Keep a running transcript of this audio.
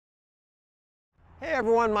Hey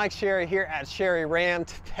everyone, Mike Sherry here at Sherry Ram.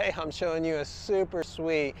 Today I'm showing you a super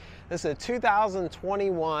sweet, this is a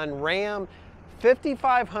 2021 Ram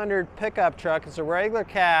 5500 pickup truck. It's a regular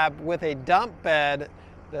cab with a dump bed,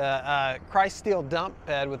 the Crysteel dump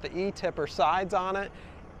bed with the E-tipper sides on it,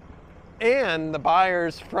 and the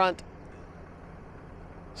buyer's front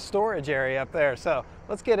storage area up there. So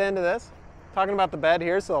let's get into this. Talking about the bed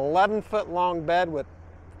here, it's an 11-foot long bed with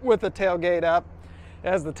the tailgate up. It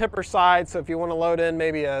has the tipper side, so if you want to load in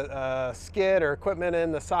maybe a skid or equipment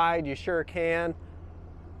in the side, you sure can.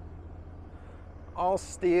 All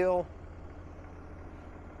steel.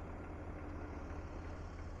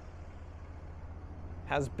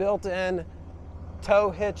 Has built-in tow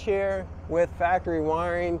hitch here with factory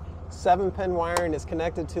wiring. 7-pin wiring is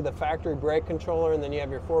connected to the factory brake controller, and then you have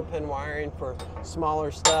your 4-pin wiring for smaller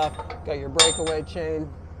stuff. Got your breakaway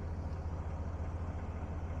chain.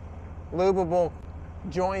 Lubable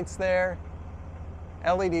joints there,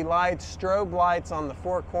 LED lights, strobe lights on the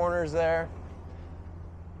 4 corners there,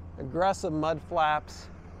 aggressive mud flaps.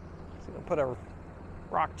 So you'll put a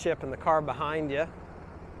rock chip in the car behind you.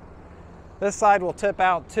 This side will tip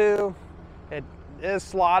out too. It is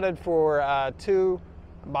slotted for 2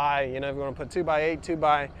 by, if you want to put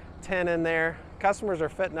 2x8, 2x10 in there. Customers are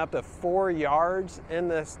fitting up to 4 yards in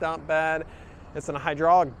this dump bed. It's a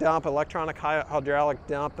hydraulic dump, electronic hydraulic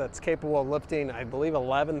dump that's capable of lifting, I believe,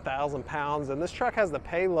 11,000 pounds. And this truck has the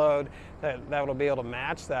payload that will be able to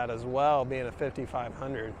match that as well, being a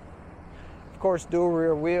 5500. Of course, dual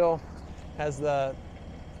rear wheel, has the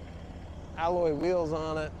alloy wheels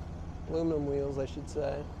on it, aluminum wheels, I should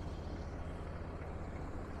say.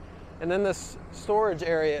 And then this storage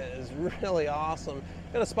area is really awesome.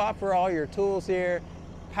 Got a spot for all your tools here.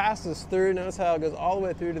 Passes through, notice how it goes all the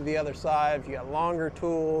way through to the other side. If you got longer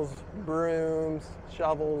tools, brooms,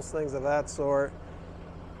 shovels, things of that sort.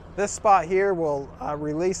 This spot here will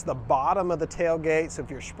release the bottom of the tailgate, so if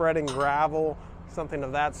you're spreading gravel, something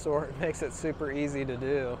of that sort, it makes it super easy to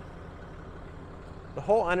do. The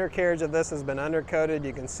whole undercarriage of this has been undercoated.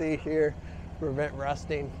 You can see here, to prevent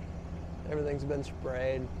rusting. Everything's been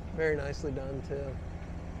sprayed. Very nicely done too.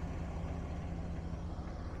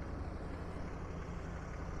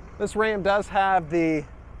 This Ram does have the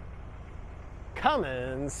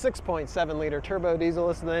Cummins 6.7 liter turbo diesel.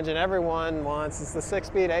 This is the engine everyone wants. It's the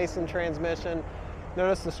 6-speed Aisin transmission.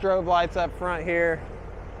 Notice the strobe lights up front here.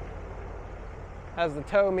 Has the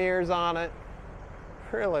tow mirrors on it.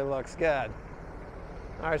 Really looks good.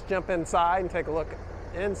 All right, let's jump inside and take a look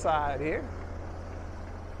inside here.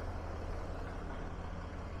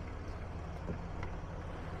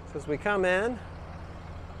 So as we come in,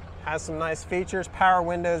 has some nice features, power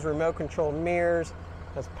windows, remote control mirrors,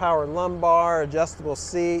 has power lumbar, adjustable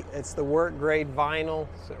seat. It's the work grade vinyl,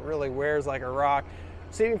 so it really wears like a rock.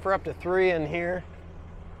 Seating for up to 3 in here.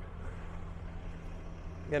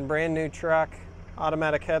 Again, brand new truck,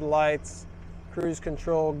 automatic headlights, cruise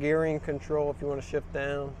control, gearing control if you want to shift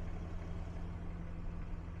down.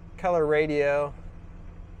 Color radio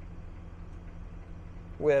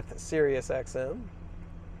with Sirius XM.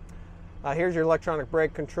 Here's your electronic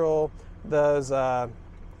brake control. Those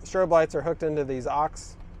strobe lights are hooked into these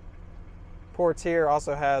aux ports here.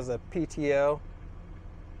 Also has a PTO.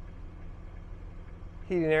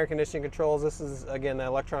 Heating and air conditioning controls. This is, again, the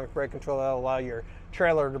electronic brake control that will allow your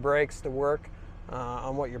trailer to brakes to work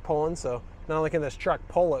on what you're pulling. So not only can this truck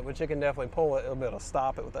pull it, which it can definitely pull it, it'll be able to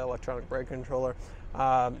stop it with the electronic brake controller.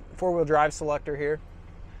 4-wheel drive selector here.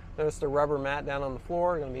 Notice the rubber mat down on the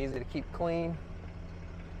floor. Going to be easy to keep clean.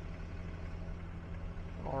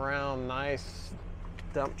 All around nice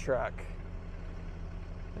dump truck.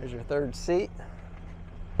 There's your 3rd seat.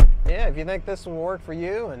 Yeah, if you think this will work for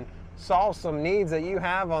you and solve some needs that you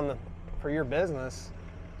have for your business,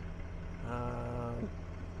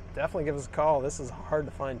 definitely give us a call. This is a hard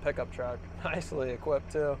to find pickup truck. Nicely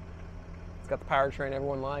equipped too. It's got the powertrain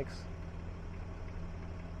everyone likes.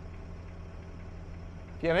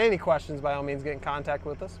 If you have any questions, by all means get in contact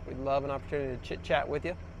with us. We'd love an opportunity to chit chat with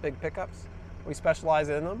you. Big pickups. We specialize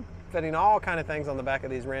in them, fitting all kind of things on the back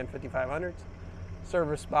of these Ram 5500s.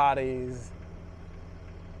 Service bodies,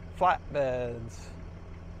 flatbeds,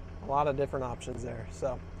 a lot of different options there.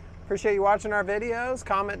 So appreciate you watching our videos.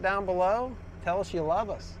 Comment down below. Tell us you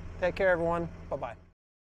love us. Take care, everyone. Bye-bye.